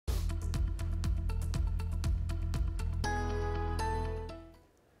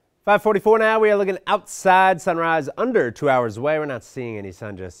5:44 now. We are looking outside. Sunrise under 2 hours away. We're not seeing any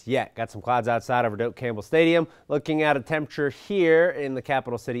sun just yet. Got some clouds outside over Doak Campbell Stadium. Looking at a temperature here in the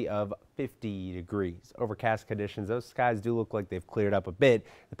capital city of 50 degrees. Overcast conditions. Those skies do look like they've cleared up a bit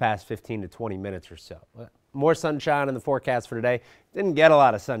the past 15 to 20 minutes or so. More sunshine in the forecast for today. Didn't get a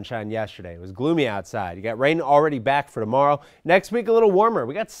lot of sunshine yesterday. It was gloomy outside. You got rain already back for tomorrow. Next week, a little warmer.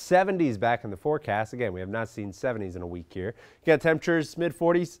 We got 70s back in the forecast. Again, we have not seen 70s in a week here. You got temperatures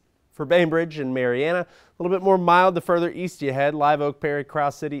mid-40s for Bainbridge and Marianna. A little bit more mild the further east you head. Live Oak, Perry,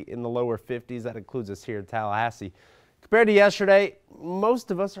 Cross City in the lower 50s. That includes us here in Tallahassee. Compared to yesterday,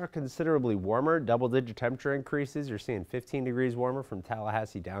 most of us are considerably warmer. Double-digit temperature increases. You're seeing 15 degrees warmer from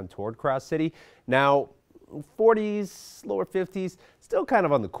Tallahassee down toward Cross City. Now, 40s, lower 50s, still kind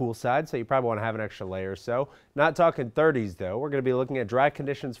of on the cool side, so you probably want to have an extra layer or so. Not talking 30s, though. We're going to be looking at dry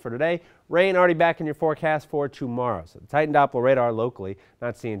conditions for today. Rain already back in your forecast for tomorrow. So the Titan Doppler radar locally,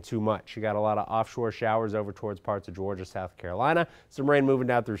 not seeing too much. You got a lot of offshore showers over towards parts of Georgia, South Carolina. Some rain moving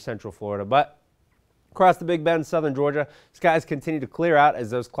down through central Florida, but across the Big Bend, southern Georgia, skies continue to clear out as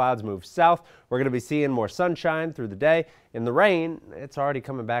those clouds move south. We're going to be seeing more sunshine through the day. In the rain, it's already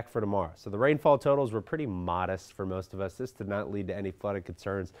coming back for tomorrow. So the rainfall totals were pretty modest for most of us. This did not lead to any flooding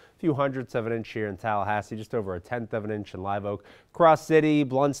concerns. A few hundredths of an inch here in Tallahassee, just over a tenth of an inch in Live Oak. Cross City,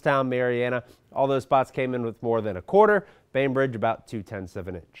 Bluntstown, Marianna, all those spots came in with more than a quarter. Bainbridge, about 2/10 of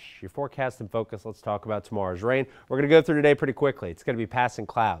an inch. Your forecast and focus, let's talk about tomorrow's rain. We're going to go through today pretty quickly. It's going to be passing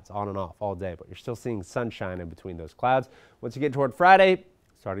clouds on and off all day, but you're still seeing sunshine in between those clouds. Once you get toward Friday,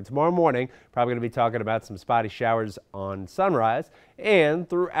 starting tomorrow morning, probably going to be talking about some spotty showers on sunrise, and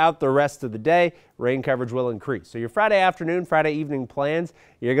throughout the rest of the day, rain coverage will increase. So your Friday afternoon, Friday evening plans,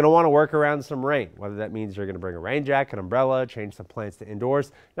 you're going to want to work around some rain, whether that means you're going to bring a rain jacket, umbrella, change some plans to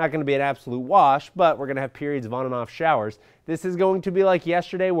indoors. Not going to be an absolute wash, but we're going to have periods of on and off showers. This is going to be like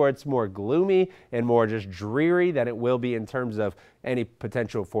yesterday, where it's more gloomy and more just dreary than it will be in terms of any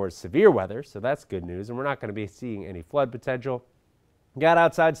potential for severe weather. So that's good news, and we're not going to be seeing any flood potential. Got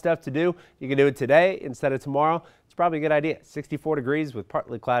outside stuff to do, you can do it today instead of tomorrow. It's probably a good idea. 64 degrees with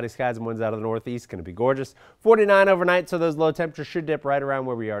partly cloudy skies and winds out of the northeast. Going to be gorgeous. 49 overnight, so those low temperatures should dip right around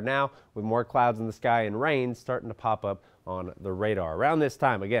where we are now, with more clouds in the sky and rain starting to pop up on the radar around this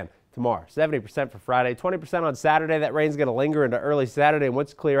time. Again, tomorrow, 70% for Friday, 20% on Saturday. That rain's going to linger into early Saturday, and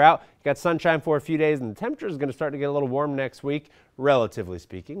once clear out, you got sunshine for a few days, and the temperature is going to start to get a little warm next week, relatively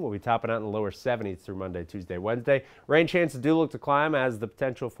speaking. We'll be topping out in the lower 70s through Monday, Tuesday, Wednesday. Rain chances do look to climb as the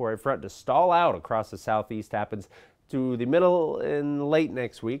potential for a front to stall out across the southeast happens to the middle and late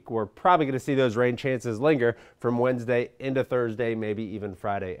next week. We're probably going to see those rain chances linger from Wednesday into Thursday, maybe even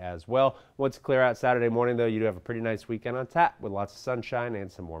Friday as well. Once clear out Saturday morning, though, you do have a pretty nice weekend on tap with lots of sunshine and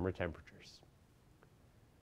some warmer temperatures.